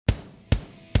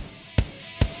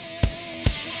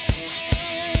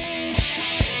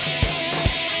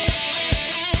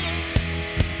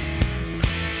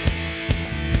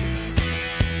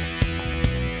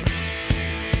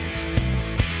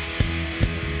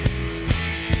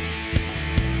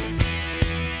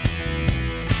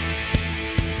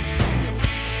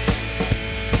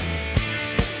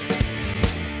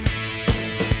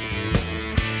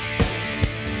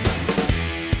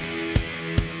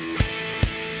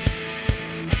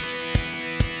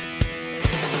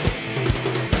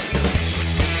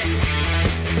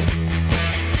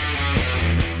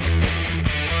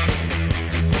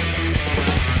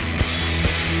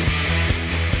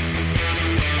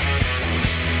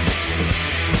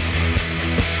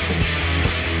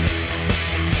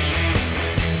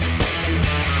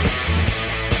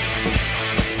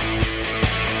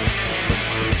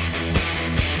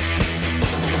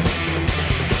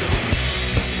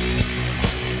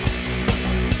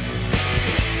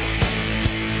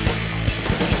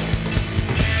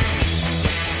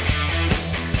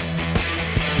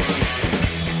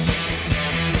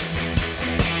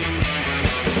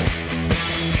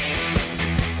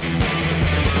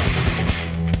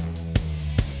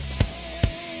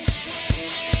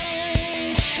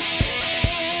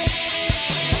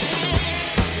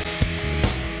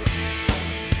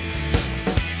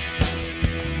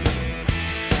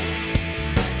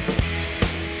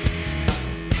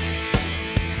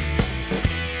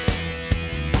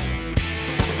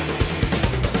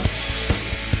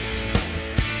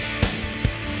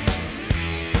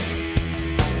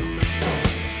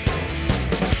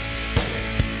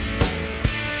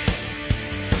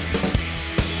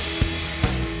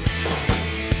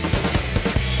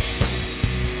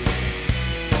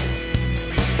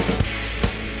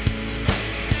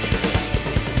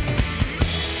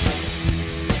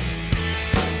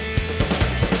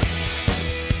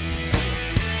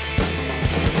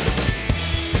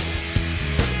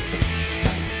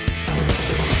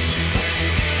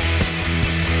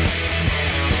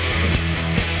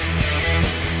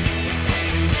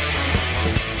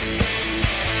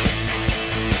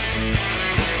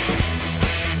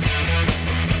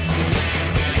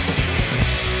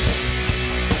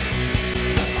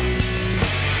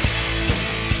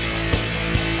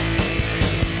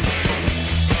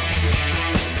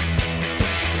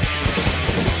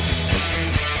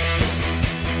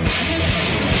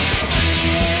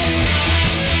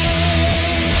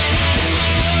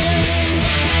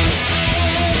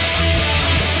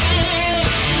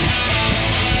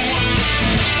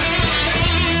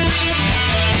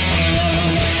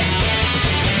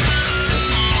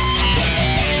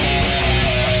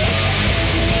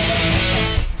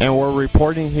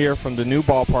reporting here from the new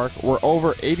ballpark. We're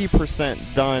over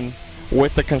 80% done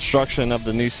with the construction of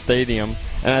the new stadium,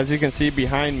 and as you can see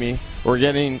behind me, we're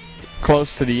getting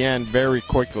close to the end very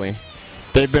quickly.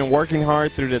 They've been working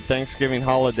hard through the Thanksgiving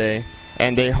holiday,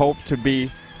 and they hope to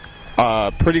be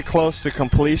pretty close to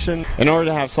completion in order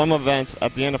to have some events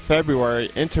at the end of February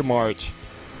into March,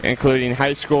 including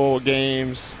high school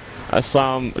games,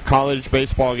 some college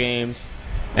baseball games,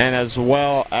 and as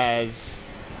well as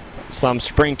some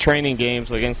spring training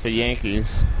games against the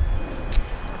Yankees.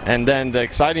 And then the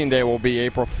exciting day will be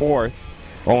April 4th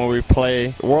when we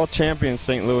play world champion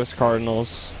St. Louis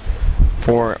Cardinals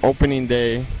for opening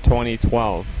day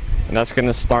 2012. And that's going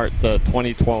to start the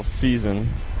 2012 season.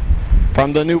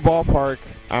 From the new ballpark,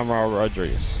 I'm Raul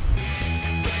Rodriguez.